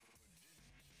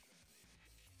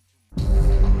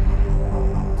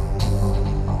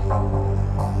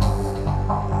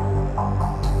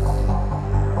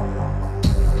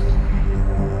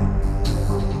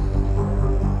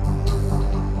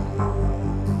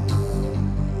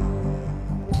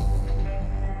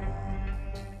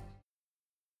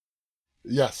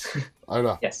Yes, I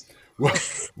know. Yes. Well,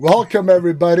 welcome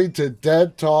everybody to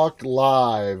Dead Talk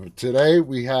Live. Today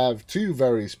we have two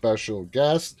very special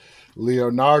guests,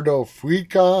 Leonardo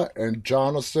Fuica and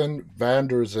Jonathan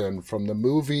Vanderzen from the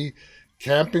movie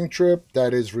Camping Trip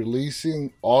that is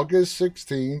releasing August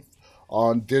 16th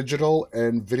on digital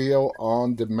and video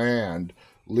on demand.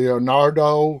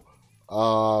 Leonardo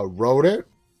wrote it,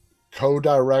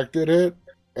 co-directed it,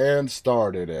 and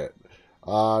started it.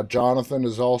 Jonathan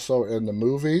is also in the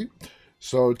movie.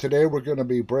 So today we're going to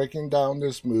be breaking down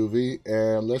this movie,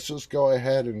 and let's just go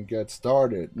ahead and get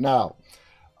started. Now,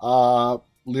 uh,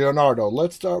 Leonardo,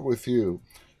 let's start with you.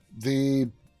 The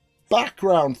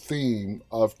background theme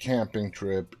of Camping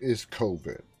Trip is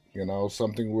COVID. You know,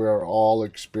 something we're all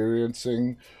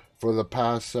experiencing for the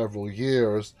past several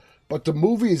years. But the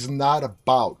movie is not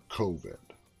about COVID.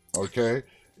 Okay,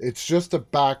 it's just a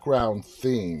background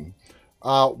theme.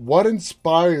 What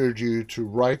inspired you to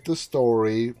write the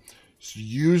story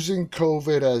using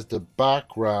COVID as the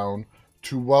background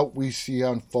to what we see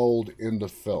unfold in the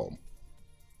film?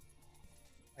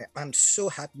 I'm so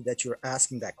happy that you're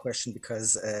asking that question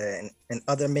because in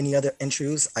other many other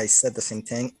interviews I said the same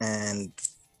thing, and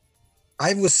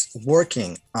I was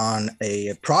working on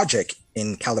a project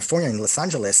in California, in Los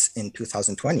Angeles, in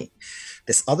 2020.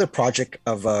 This other project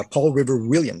of Paul River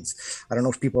Williams. I don't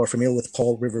know if people are familiar with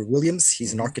Paul River Williams.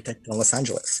 He's an Mm-hmm. architect in Los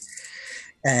Angeles,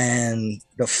 and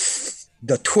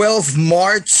the 12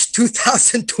 March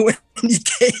 2020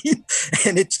 came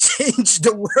and it changed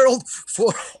the world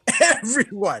for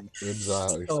everyone.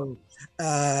 Exactly. So,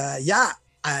 yeah,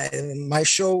 my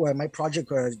show, my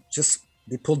project, just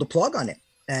they pulled the plug on it,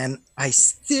 and I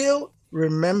still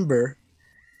remember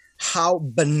how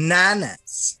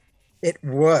bananas it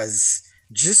was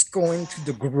just going to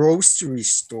the grocery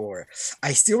store.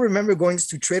 I still remember going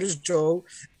to Trader Joe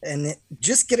and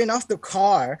just getting off the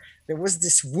car. There was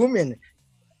this woman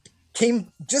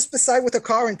came just beside with a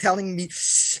car and telling me,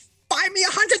 buy me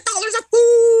 $100 of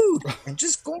food, and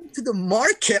just going to the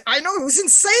market. I know it was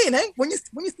insane, eh? When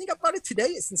you think about it today,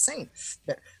 it's insane.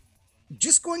 But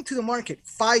just going to the market,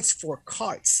 fights for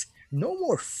carts, no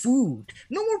more food,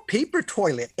 no more paper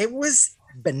toilet. It was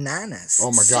bananas.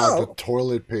 Oh my God, the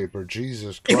toilet paper,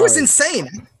 Jesus It was Christ.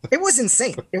 insane. It was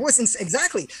insane. It was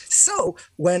exactly. So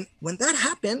when that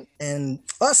happened, and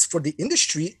us for the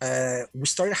industry, we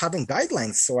started having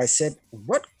guidelines. So I said,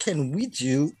 what can we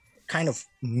do? Kind of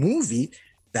movie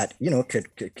that could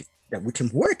that we can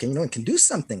work and can do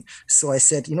something. So I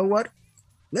said, you know what?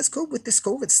 Let's go with this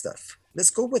COVID stuff. Let's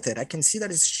go with it. I can see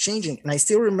that it's changing. And I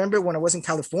still remember when I was in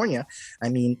California, I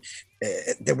mean,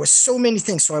 there were so many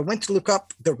things. So I went to look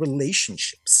up the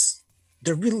relationships.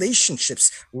 The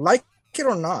relationships, like it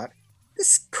or not,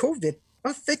 this COVID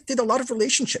affected a lot of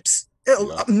relationships.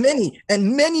 Yeah.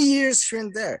 Many years here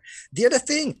and there. The other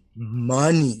thing,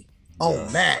 money. Oh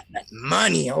Yeah. man,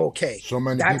 money. Okay. So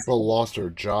many That's people lost their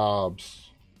jobs.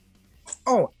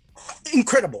 Oh,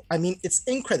 incredible. I mean, it's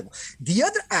incredible. The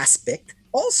other aspect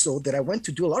also that I went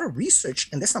to do a lot of research,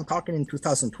 and this I'm talking in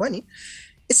 2020,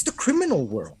 it's the criminal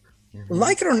world. Mm-hmm.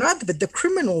 Like it or not, but the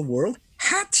criminal world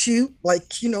had to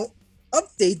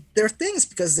update their things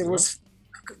because Yeah.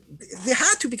 they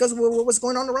had to because of what was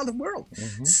going on around the world.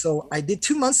 Mm-hmm. So I did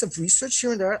 2 months of research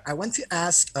here and there. I went to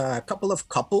ask a couple of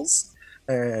couples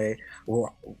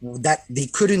or that they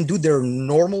couldn't do their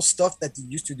normal stuff that they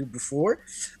used to do before.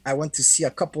 I went to see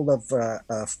a couple of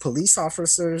police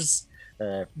officers,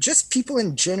 just people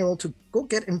in general, to go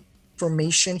get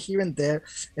information here and there,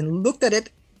 and looked at it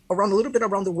around a little bit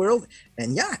around the world.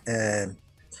 And yeah,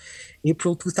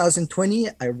 April 2020,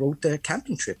 I wrote a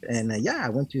Camping Trip, and yeah, I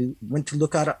went to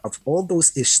look at of all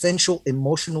those essential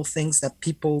emotional things that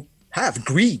people have.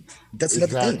 Greed. That's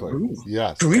another thing. Exactly. Greed.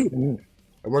 Yes. Greed.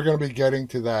 And we're going to be getting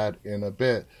to that in a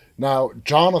bit. Now,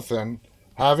 Jonathan,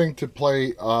 having to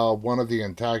play one of the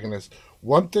antagonists,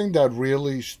 one thing that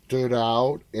really stood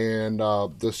out in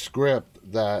the script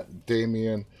that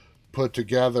Damien put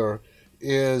together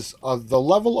is the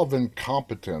level of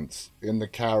incompetence in the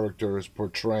characters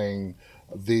portraying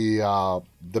the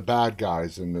bad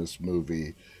guys in this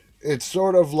movie. It's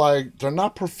sort of like they're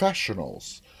not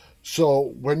professionals.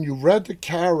 So when you read the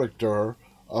character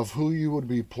of who you would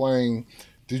be playing,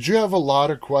 did you have a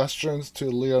lot of questions to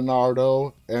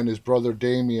Leonardo and his brother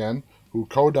Damien, who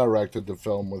co-directed the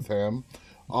film with him,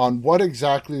 on what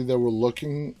exactly they were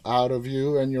looking out of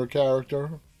you and your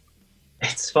character?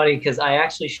 It's funny because I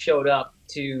actually showed up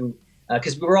to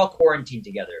because we were all quarantined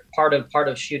together. Part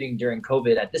of shooting during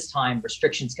COVID. At this time,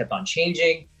 restrictions kept on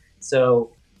changing,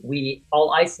 so we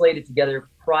all isolated together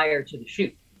prior to the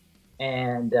shoot.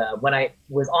 And when I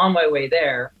was on my way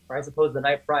there, or I suppose the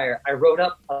night prior, I wrote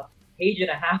up a page and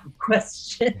a half of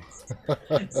questions.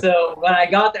 So when I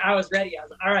got there, I was ready. I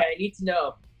was like, all right, I need to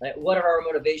know, like, what are our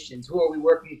motivations? Who are we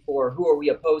working for? Who are we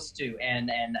opposed to? And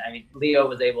I mean, Leo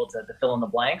was able to fill in the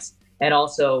blanks. And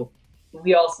also,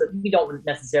 we don't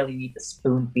necessarily need to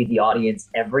spoon feed the audience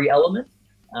every element.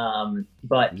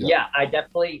 But yeah, I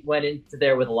definitely went into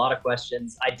there with a lot of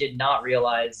questions. I did not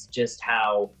realize just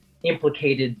how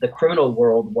implicated the criminal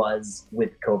world was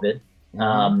with COVID.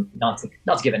 Not to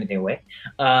give anything away.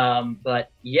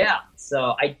 But yeah,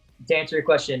 so to answer your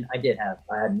question, I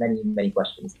had many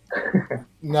questions.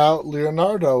 Now,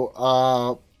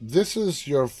 Leonardo, this is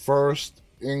your first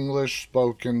English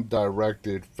spoken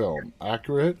directed film,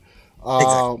 accurate?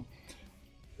 Exactly.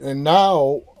 And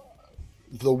now,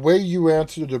 the way you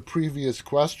answered the previous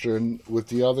question with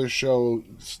the other show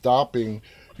stopping,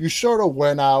 you sort of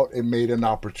went out and made an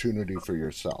opportunity for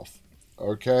yourself.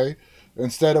 Okay?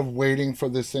 Instead of waiting for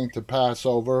this thing to pass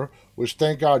over, which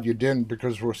thank God you didn't,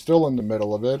 because we're still in the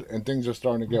middle of it and things are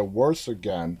starting to get worse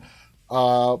again.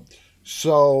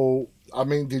 So, I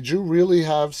mean, did you really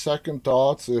have second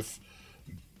thoughts if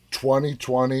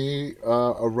 2020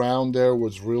 around there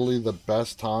was really the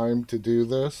best time to do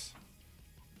this?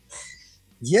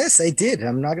 Yes, I did.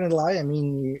 I'm not gonna lie. I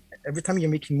mean, every time you're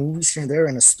making movies here and there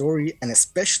and a story, and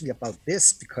especially about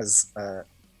this, because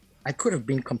I could have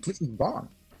been completely wrong,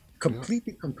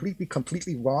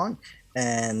 completely wrong,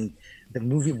 and the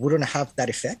movie wouldn't have that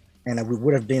effect, and we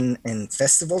would have been in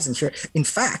festivals and here. In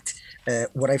fact,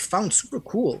 what I found super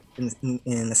cool,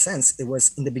 in a sense, it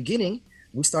was in the beginning.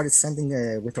 We started sending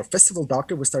with our festival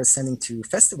doctor. We started sending to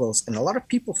festivals, and a lot of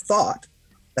people thought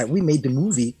that we made the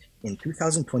movie in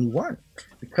 2021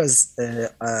 because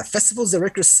festivals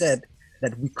director said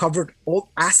that we covered all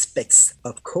aspects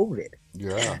of COVID.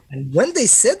 Yeah. And when they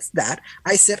said that,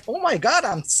 I said, "Oh my God,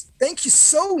 thank you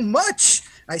so much."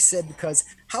 I said, because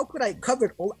how could I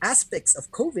cover all aspects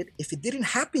of COVID if it didn't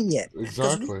happen yet?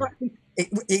 Exactly.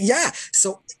 Yeah.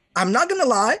 So I'm not gonna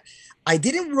lie, I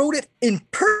didn't wrote it in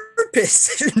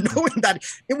purpose, knowing that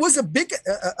it was a big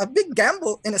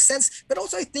gamble in a sense. But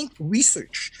also, I think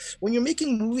research. When you're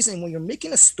making movies and when you're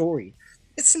making a story,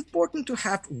 it's important to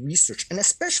have research, and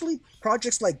especially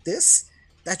projects like this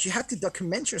that you have to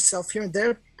document yourself here and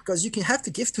there, because you can have to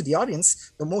give to the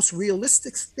audience the most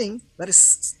realistic thing that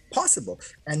is possible.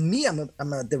 And me,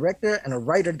 I'm a director and a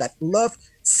writer that love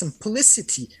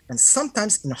simplicity, and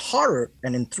sometimes in horror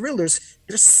and in thrillers,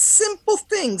 there's simple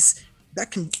things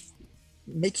that can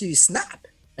make you snap.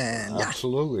 And yeah.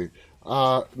 Absolutely.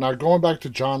 Now going back to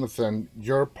Jonathan,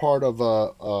 you're part of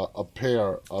a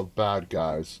pair of bad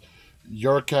guys.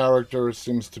 Your character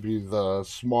seems to be the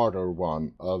smarter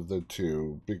one of the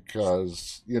two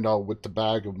because, you know, with the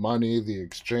bag of money, the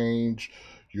exchange,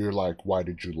 you're like, why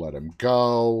did you let him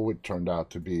go? It turned out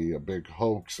to be a big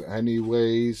hoax,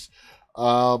 anyways.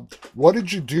 Uh, what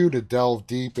did you do to delve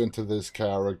deep into this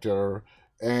character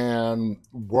and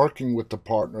working with the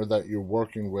partner that you're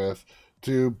working with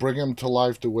to bring him to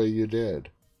life the way you did?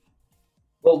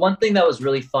 Well, one thing that was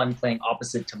really fun playing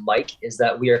opposite to Mike is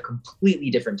that we are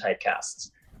completely different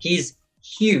typecasts. He's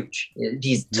huge.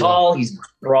 He's tall, he's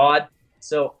broad.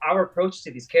 So our approach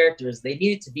to these characters, they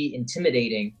needed to be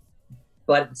intimidating,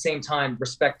 but at the same time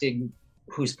respecting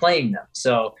who's playing them.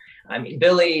 So, I mean,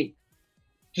 Billy,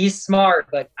 he's smart,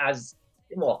 but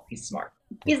he's smart.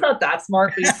 He's not that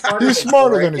smart, but he's smarter, He's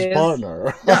smarter than his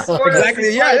partner. Yeah,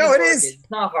 exactly. Yeah, no, it is.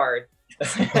 It's not hard.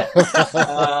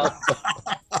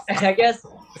 I guess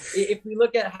if we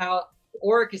look at how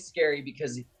Oric is scary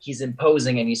because he's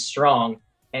imposing and he's strong,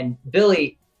 and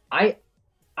Billy, I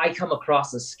come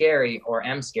across as scary or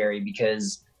am scary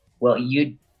because, well,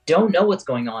 you don't know what's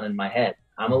going on in my head.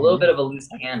 I'm a little bit of a loose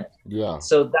cannon. Yeah.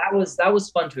 So that was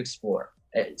fun to explore.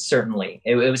 Certainly,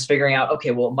 it was figuring out.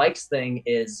 Okay, well, Mike's thing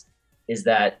is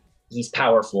that he's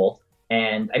powerful.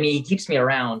 And I mean, he keeps me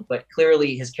around, but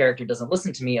clearly his character doesn't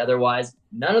listen to me. Otherwise,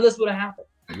 none of this would have happened.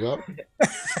 Yep.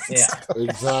 Yeah.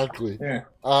 Exactly. Yeah.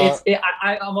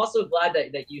 I'm also glad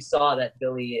that you saw that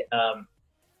Billy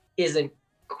isn't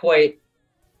quite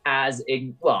as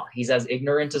he's as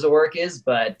ignorant as Oric is,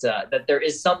 but that there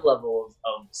is some level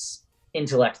of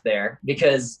intellect there,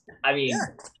 because I mean,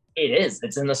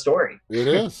 it's in the story. It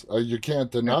is. You can't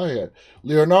deny it.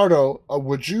 Leonardo,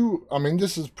 would you, I mean,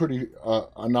 this is pretty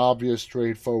an obvious,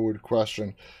 straightforward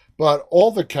question, but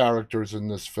all the characters in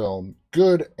this film,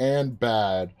 good and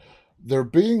bad, they're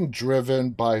being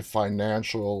driven by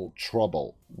financial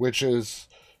trouble, which is,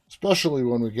 especially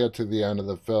when we get to the end of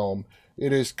the film,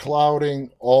 it is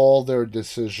clouding all their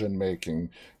decision making.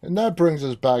 And that brings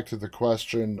us back to the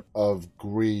question of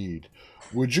greed.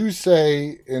 Would you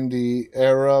say, in the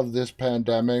era of this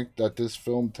pandemic that this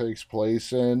film takes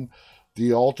place in,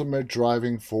 the ultimate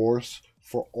driving force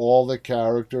for all the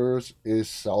characters is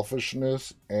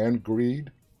selfishness and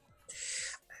greed?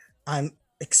 I'm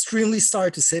extremely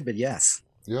sorry to say, but yes.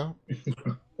 Yeah.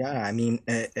 Yeah, I mean,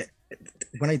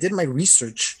 when I did my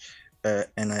research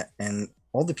and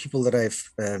all the people that I've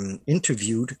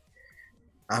interviewed,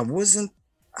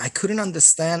 I couldn't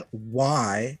understand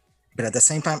why, but at the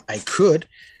same time, I could.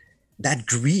 That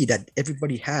greed that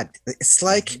everybody had. It's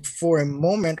like for a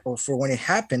moment or for when it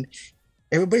happened,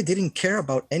 everybody didn't care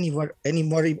about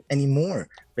anybody anymore,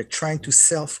 but trying to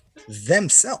self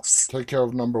themselves. Take care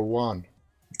of number one.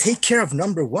 Take care of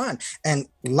number one. And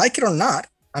like it or not,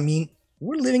 I mean,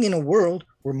 we're living in a world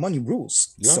where money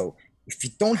rules. Yeah. So if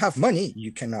you don't have money,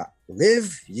 you cannot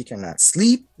live, you cannot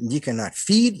sleep, you cannot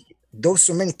feed, those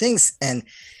so many things. And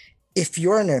if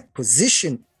you're in a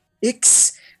position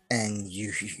X and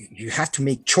you have to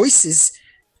make choices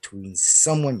between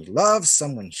someone you love,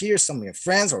 someone here, some of your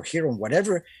friends, or here or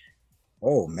whatever,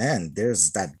 oh man,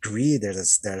 there's that greed,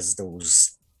 there's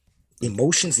those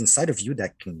emotions inside of you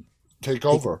that can take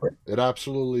over. It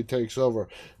absolutely takes over.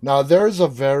 Now, there's a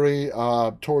very,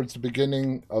 towards the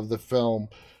beginning of the film,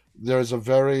 there's a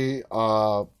very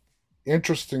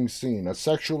interesting scene, a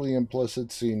sexually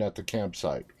implicit scene at the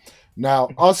campsite. Now,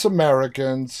 us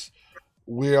Americans,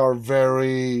 we are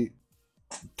very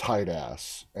tight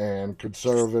ass and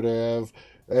conservative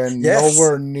and Yes.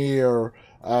 nowhere near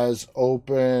as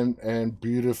open and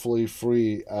beautifully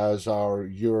free as our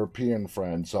European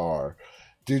friends are.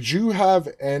 Did you have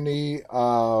any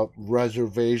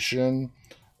reservation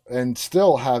and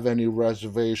still have any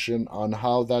reservation on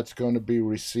how that's going to be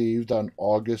received on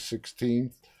August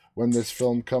 16th when this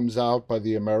film comes out by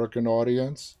the American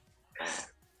audience?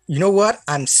 You know what?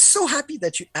 I'm so happy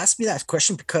that you asked me that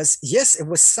question because, yes, it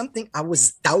was something I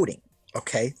was doubting,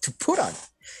 okay, to put on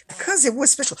because it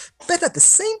was special. But at the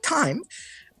same time,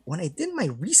 when I did my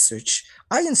research,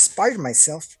 I inspired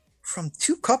myself from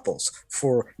two couples.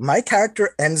 For my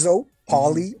character, Enzo,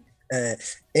 Polly,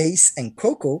 Ace, and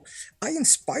Coco, I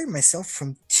inspired myself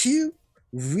from two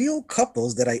real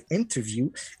couples that I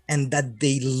interviewed and that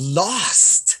they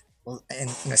lost, in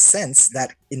a sense,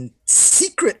 that in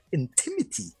secret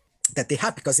intimacy that they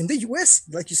have, because in the US,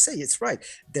 like you say, it's right.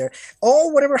 They're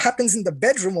all whatever happens in the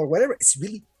bedroom or whatever, it's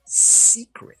really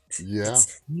secret. Yeah.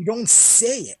 You don't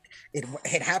say it.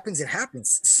 It happens, it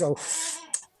happens. So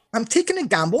I'm taking a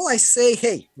gamble. I say,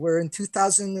 hey, we're in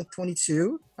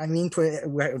 2022. I mean,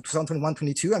 we're 2021,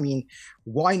 22. I mean,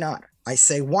 why not? I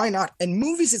say, why not? And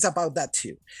movies is about that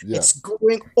too. Yeah. It's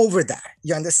going over that.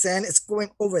 You understand? It's going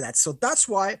over that. So that's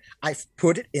why I've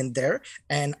put it in there.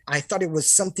 And I thought it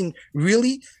was something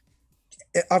really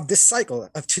of this cycle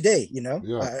of today, you know,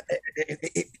 Yeah.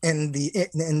 and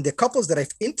the couples that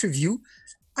I've interviewed,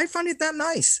 I find it that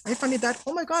nice. I find it that,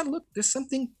 oh my God, look, there's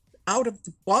something out of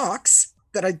the box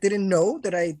that I didn't know,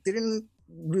 that I didn't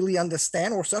really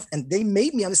understand or stuff. And they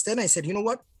made me understand. I said, you know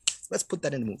what? Let's put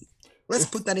that in the movie. Let's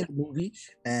put that in the movie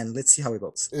and let's see how it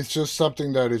goes. It's just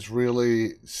something that is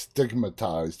really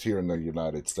stigmatized here in the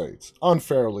United States,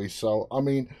 unfairly so. I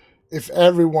mean, if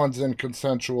everyone's in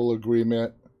consensual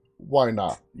agreement, why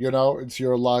not? You know, it's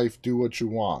your life, do what you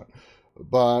want.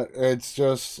 But it's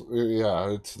just,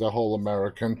 yeah, it's the whole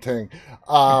American thing.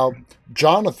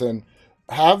 Jonathan,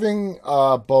 having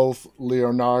both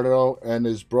Leonardo and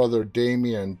his brother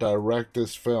Damien direct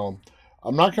this film,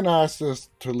 I'm not going to ask this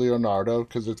to Leonardo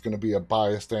because it's going to be a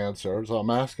biased answer. So I'm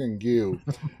asking you,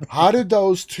 how did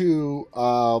those two,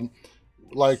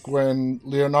 like when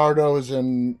Leonardo is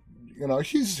in, you know,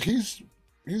 he's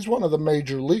one of the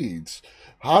major leads.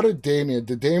 How did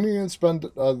Damien spend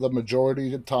the majority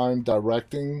of the time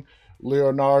directing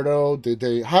Leonardo?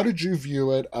 How did you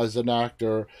view it as an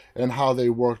actor and how they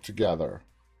worked together?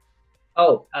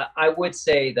 Oh, I would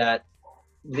say that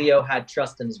Leo had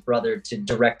trust in his brother to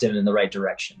direct him in the right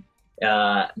direction.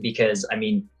 Because I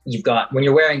mean, when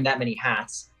you're wearing that many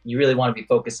hats, you really want to be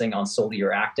focusing on solely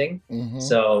your acting. Mm-hmm.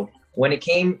 So when it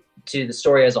came to the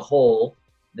story as a whole,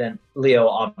 then Leo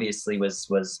obviously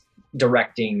was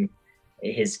directing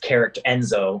his character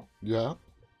Enzo. Yeah.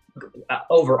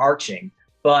 Overarching,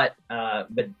 but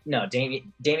no,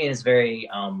 Damien is very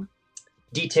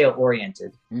detail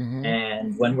oriented, Mm-hmm.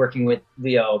 and when working with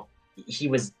Leo, he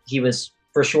was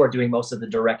for sure doing most of the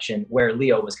direction where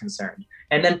Leo was concerned.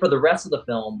 And then for the rest of the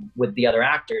film with the other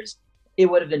actors, it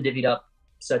would have been divvied up,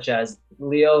 such as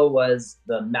Leo was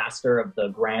the master of the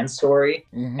grand story,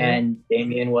 Mm-hmm. and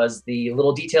Damien was the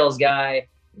little details guy,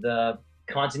 the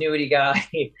continuity guy,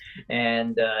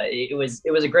 and it was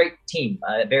a great team,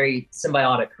 a very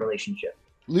symbiotic relationship.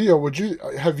 Leo,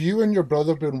 have you and your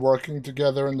brother been working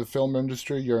together in the film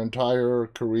industry your entire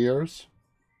careers?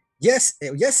 Yes,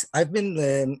 yes. I've been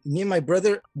me and my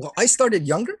brother. Well, I started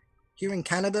younger here in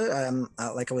Canada.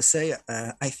 Like I was saying,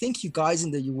 I think you guys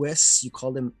in the US you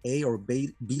call them A or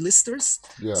B listers.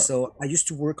 Yeah. So I used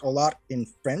to work a lot in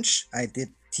French. I did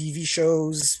TV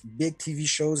shows,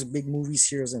 big movies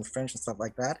here in French and stuff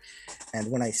like that.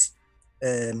 And when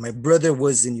my brother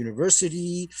was in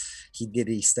university,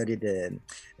 he studied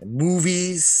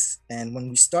movies, and when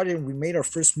we made our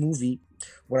first movie.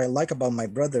 What I like about my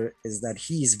brother is that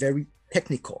he is very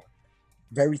technical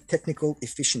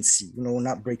efficiency,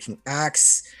 not breaking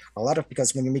acts.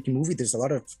 Because when you're making a movie, there's a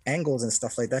lot of angles and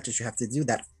stuff like that you have to do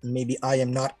that maybe I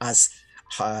am not as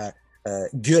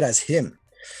good as him.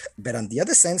 But on the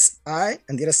other sense, I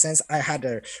had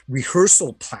a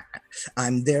rehearsal plan.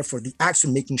 I'm there for the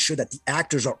actors, making sure that the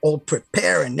actors are all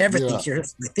prepared and everything here.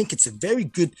 I think it's a very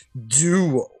good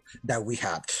duo that we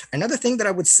have. Another thing that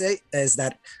I would say is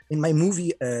that in my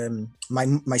movie,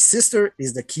 my sister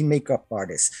is the key makeup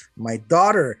artist. My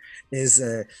daughter is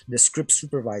the script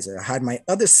supervisor. I had my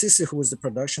other sister who was the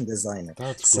production designer.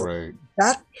 That's great.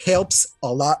 That helps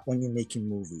a lot when you're making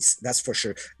movies. That's for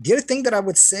sure. The other thing that I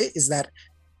would say is that,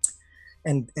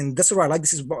 and that's what I like.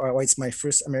 This is why it's my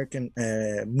first American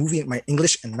movie, my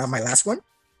English, and not my last one.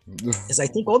 Is I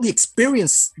think all the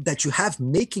experience that you have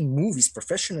making movies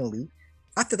professionally,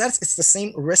 after that, it's the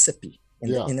same recipe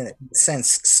in a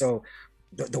sense. So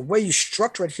the way you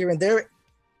structure it here and there,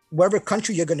 wherever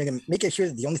country you're going to make it here,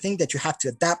 the only thing that you have to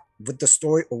adapt with the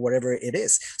story or whatever it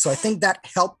is. So I think that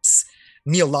helps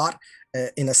me a lot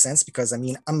in a sense, because I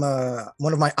mean,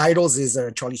 one of my idols is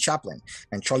Charlie Chaplin,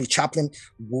 and Charlie Chaplin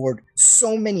wore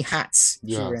so many hats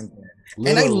here and there.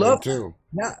 Literally, and I love too.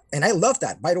 Yeah, and I love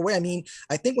that. By the way, I mean,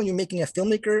 I think when you're making a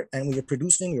filmmaker and when you're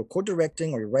producing, you're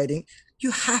co-directing or you're writing,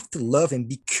 you have to love and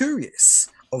be curious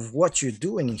of what you're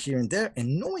doing here and there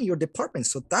and knowing your department.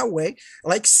 So that way,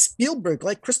 like Spielberg,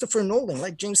 like Christopher Nolan,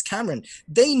 like James Cameron,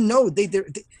 they know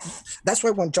that's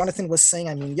why when Jonathan was saying,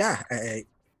 I mean, I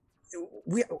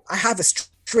have a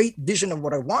straight vision of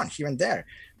what I want here and there.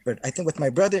 But I think with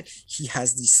my brother, he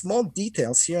has these small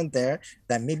details here and there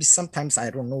that maybe sometimes,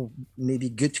 I don't know, maybe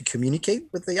good to communicate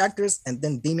with the actors. And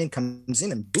then Damien comes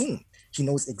in and boom, he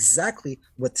knows exactly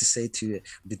what to say to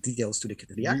the details to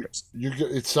the actors.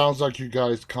 It sounds like you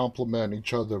guys complement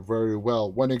each other very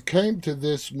well. When it came to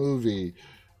this movie,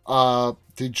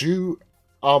 did you,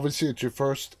 obviously it's your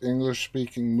first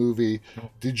English-speaking movie,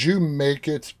 did you make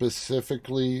it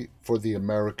specifically for the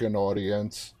American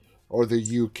audience or the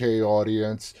UK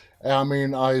audience? I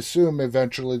mean, I assume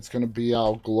eventually it's going to be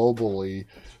out globally,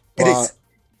 but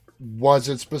was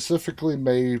it specifically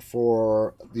made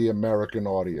for the American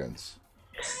audience?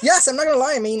 Yes, I'm not gonna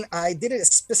lie. I mean, I did it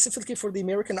specifically for the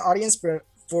American audience, but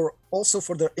also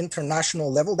for the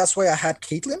international level. That's why I had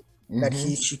Caitlin, that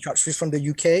she's from the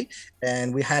UK,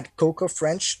 and we had Coco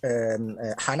French,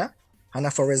 Hannah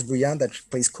Forest-Bouillant that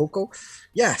plays Coco.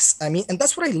 Yes, I mean, and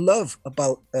that's what I love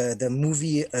about the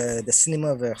movie, the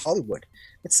cinema of Hollywood.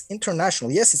 It's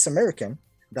international. Yes, it's American.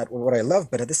 That's what I love,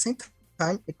 but at the same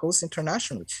time, it goes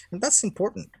internationally, and that's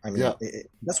important. I mean,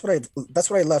 that's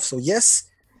what I love. So yes,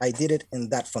 I did it in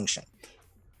that function.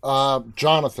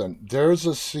 Jonathan, there's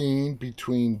a scene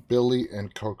between Billy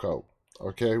and Coco.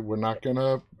 Okay, we're not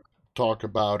gonna talk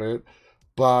about it,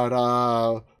 but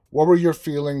what were your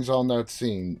feelings on that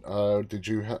scene? Did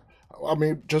you have? I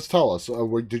mean, just tell us.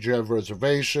 Did you have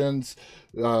reservations?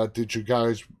 Did you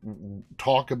guys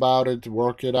talk about it,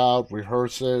 work it out,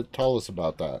 rehearse it? Tell us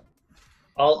about that.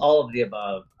 All of the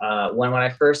above. When I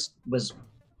first was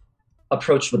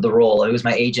approached with the role, it was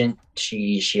my agent.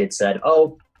 She had said,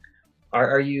 "Oh,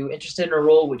 are you interested in a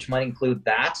role which might include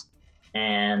that?"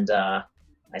 And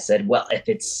I said, "Well, if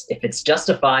it's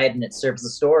justified and it serves the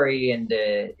story and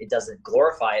it doesn't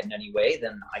glorify it in any way,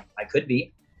 then I could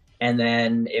be." And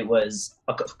then it was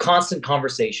a constant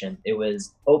conversation. It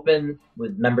was open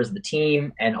with members of the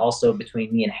team and also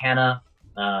between me and Hannah.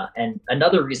 And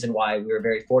another reason why we were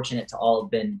very fortunate to all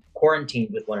have been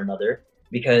quarantined with one another,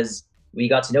 because we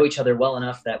got to know each other well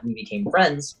enough that we became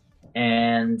friends.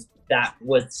 And that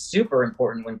was super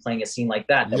important when playing a scene like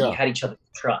that we had each other's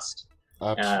trust.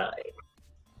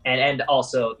 And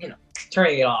also,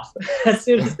 turning it off as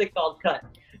soon as they called cut.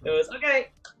 It was, okay,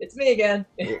 it's me again.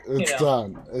 It's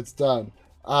done. It's done.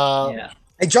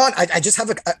 Hey, John, I just have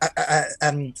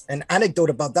an anecdote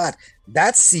about that.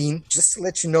 That scene, just to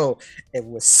let you know, it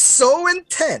was so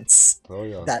intense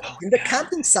that in the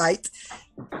camping site,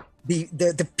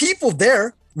 the people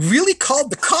there really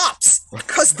called the cops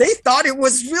because they thought it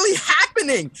was really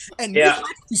happening, and we Yeah. had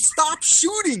to stop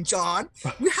shooting, John.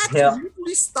 We had to Yeah.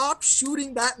 literally stop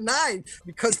shooting that night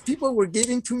because people were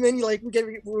getting too many, like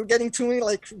we were getting too many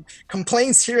like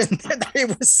complaints here and there that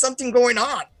it was something going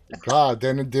on. God,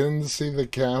 didn't see the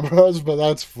cameras, but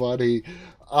that's funny.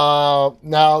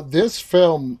 Now this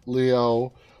film,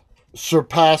 Leo,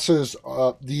 surpasses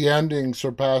the ending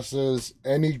surpasses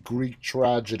any Greek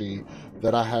tragedy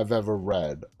that I have ever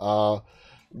read.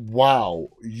 Wow,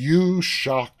 you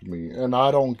shocked me, and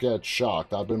I don't get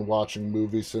shocked. I've been watching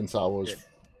movies since I was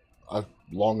as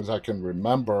long as I can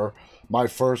remember. My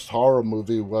first horror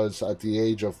movie was at the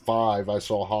age of 5. I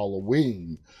saw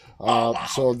Halloween.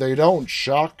 So they don't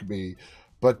shock me.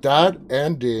 But that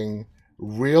ending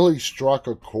really struck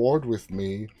a chord with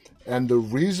me. And the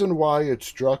reason why it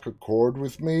struck a chord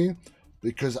with me,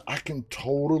 because I can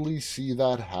totally see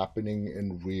that happening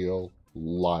in real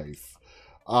life.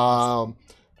 Um,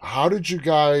 how did you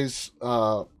guys?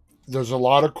 There's a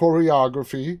lot of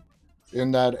choreography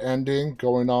in that ending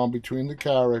going on between the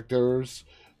characters.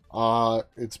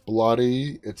 It's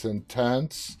bloody, it's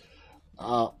intense.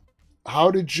 Uh,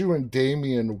 how did you and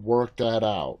Damien work that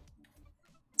out?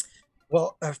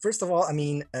 Well, first of all, I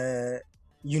mean,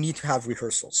 you need to have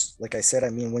rehearsals. Like I said, I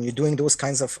mean, when you're doing those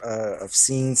kinds of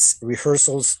scenes,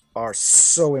 rehearsals are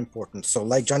so important. So,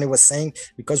 like Johnny was saying,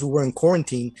 because we were in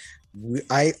quarantine,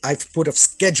 I've put a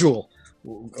schedule,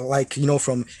 like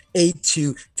from 8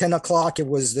 to 10 o'clock, it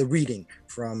was the reading.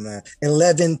 From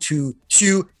 11 to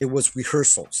 2, it was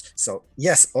rehearsals. So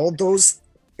yes, all those,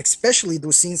 especially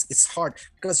those scenes, it's hard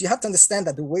because you have to understand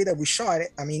that the way that we shot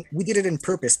it, I mean, we did it in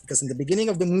purpose because in the beginning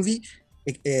of the movie,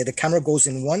 the camera goes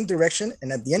in one direction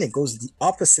and at the end it goes the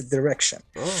opposite direction.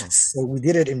 Oh, So we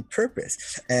did it in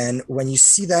purpose. And when you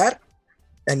see that,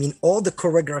 I mean, all the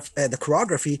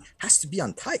choreography has to be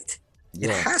on tight. It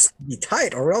yeah. has to be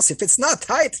tight, or else if it's not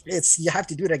tight, it's you have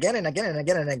to do it again and again and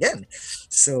again and again.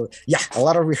 So yeah, a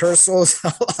lot of rehearsals, a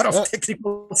lot of Uh,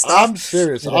 technical I'm stuff.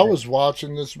 serious. I Yeah. was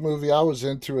watching this movie. I was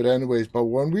into it anyways. But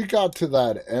when we got to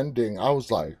that ending, I was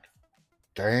like,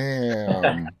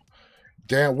 damn.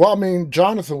 Damn. Well, I mean,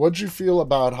 Jonathan, what'd you feel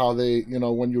about how they,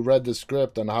 when you read the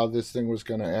script and how this thing was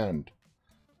going to end?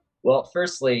 Well,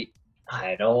 firstly,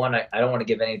 I don't want to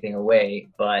give anything away,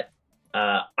 but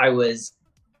I was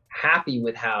happy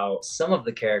with how some of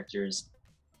the characters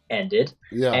ended,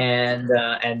 Yeah.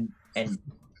 and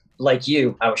like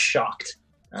you, I was shocked.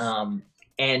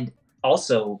 And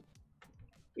also,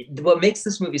 what makes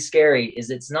this movie scary is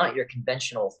it's not your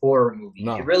conventional horror movie. It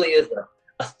No. really is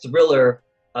a thriller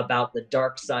about the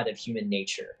dark side of human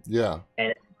nature, Yeah.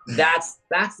 and that's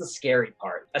the scary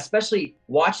part. Especially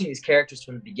watching these characters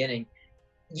from the beginning,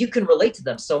 you can relate to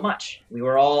them so much. We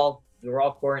were all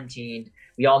quarantined.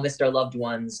 We all missed our loved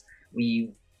ones.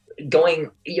 We going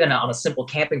even on a simple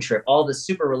camping trip. All this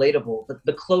super relatable.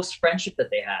 The close friendship that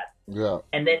they had, Yeah.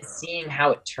 and then seeing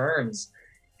how it turns,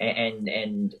 and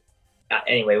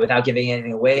anyway, without giving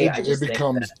anything away, I It just think that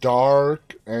becomes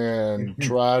dark and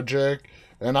tragic.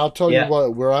 And I'll tell you yeah,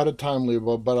 what, we're out of time,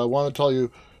 Lebo, but I want to tell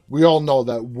you, we all know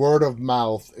that word of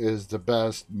mouth is the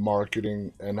best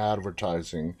marketing and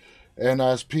advertising. And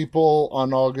as people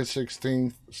on August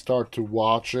 16th start to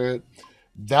watch it,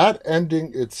 that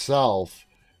ending itself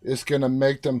is going to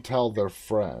make them tell their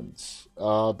friends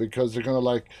because they're going to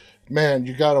like, man,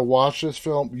 you got to watch this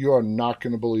film. You are not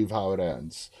going to believe how it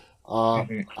ends. Uh,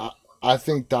 mhm. I, I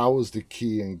think that was the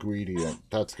key ingredient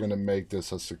that's going to make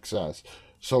this a success.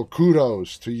 So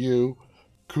kudos to you.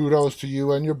 Kudos to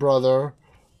you and your brother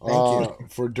Thank you.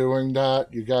 for doing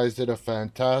that. You guys did a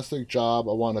fantastic job.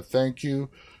 I want to thank you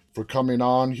for coming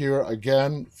on here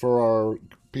again for our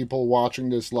people watching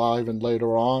this live and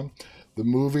later on. The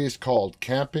movie is called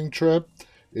Camping Trip.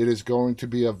 It is going to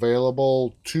be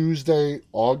available Tuesday,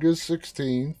 August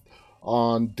 16th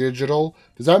on digital.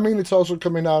 Does that mean it's also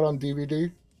coming out on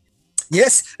DVD?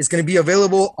 Yes, it's going to be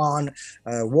available on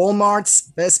Walmart's,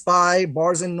 Best Buy,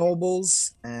 Barnes and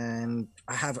Nobles, and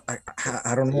I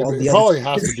don't know It, all it the other. probably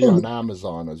has to be on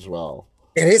Amazon as well.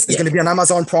 It is. It's Yeah, going to be on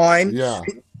Amazon Prime. Yeah.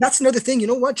 That's another thing. You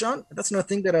know what, John? That's another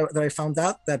thing that I found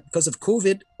out that because of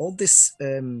COVID, all this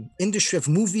industry of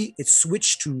movie it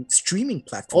switched to streaming Oh,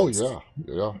 platforms. yeah.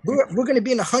 Yeah. We're going to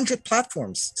be in 100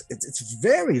 platforms. It's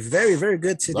very, very, very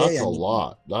good today. That's I a mean,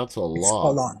 lot. That's a it's a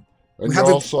lot. lot. And We you're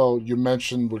have a also, you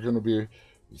mentioned we're going to be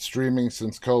streaming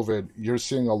since COVID. You're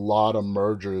seeing a lot of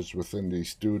mergers within these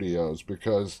studios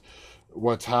because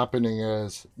what's happening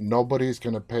is nobody's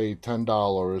going to pay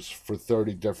 $10 for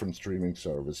 30 different streaming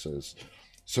services.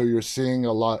 So you're seeing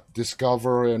a lot.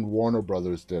 Discover and Warner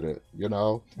Brothers did it,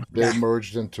 they yeah.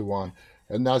 merged into one.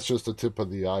 And that's just the tip of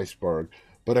the iceberg.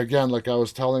 But again, like I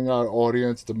was telling our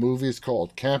audience, the movie is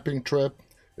called Camping Trip.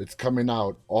 It's coming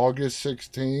out August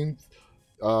 16th.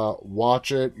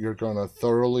 Watch it. You're going to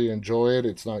thoroughly enjoy it.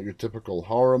 It's not your typical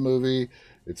horror movie.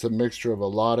 It's a mixture of a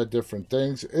lot of different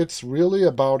things. It's really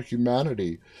about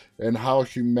humanity and how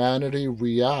humanity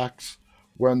reacts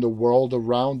when the world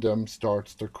around them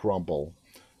starts to crumble.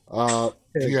 Do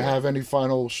you have any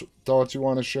final thoughts you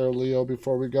want to share, Leo,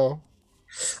 before we go?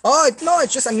 Oh no,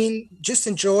 it's just, I mean, just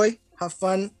enjoy, have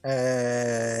fun,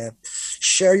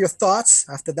 share your thoughts.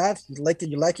 After that, you like it,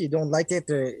 you like it, you don't like it.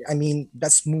 I mean,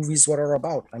 that's movies what are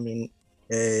about. I mean,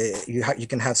 you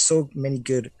can have so many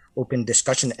good open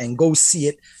discussion and go see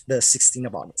it the 16th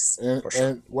of August And, for sure.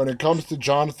 and when it comes to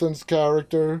Jonathan's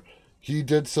character, he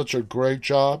did such a great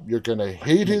job. You're going to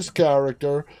hate his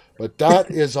character, but that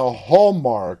is a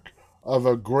hallmark of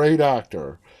a great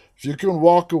actor. If you can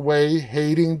walk away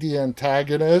hating the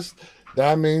antagonist,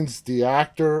 that means the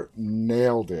actor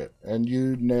nailed it. And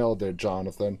you nailed it,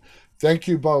 Jonathan. Thank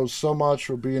you both so much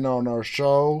for being on our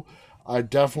show. I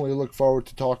definitely look forward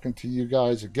to talking to you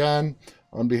guys again.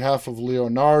 On behalf of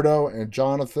Leonardo and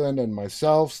Jonathan and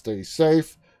myself, stay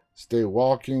safe, stay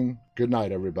walking. Good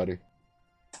night, everybody.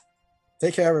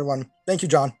 Take care, everyone. Thank you,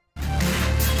 John.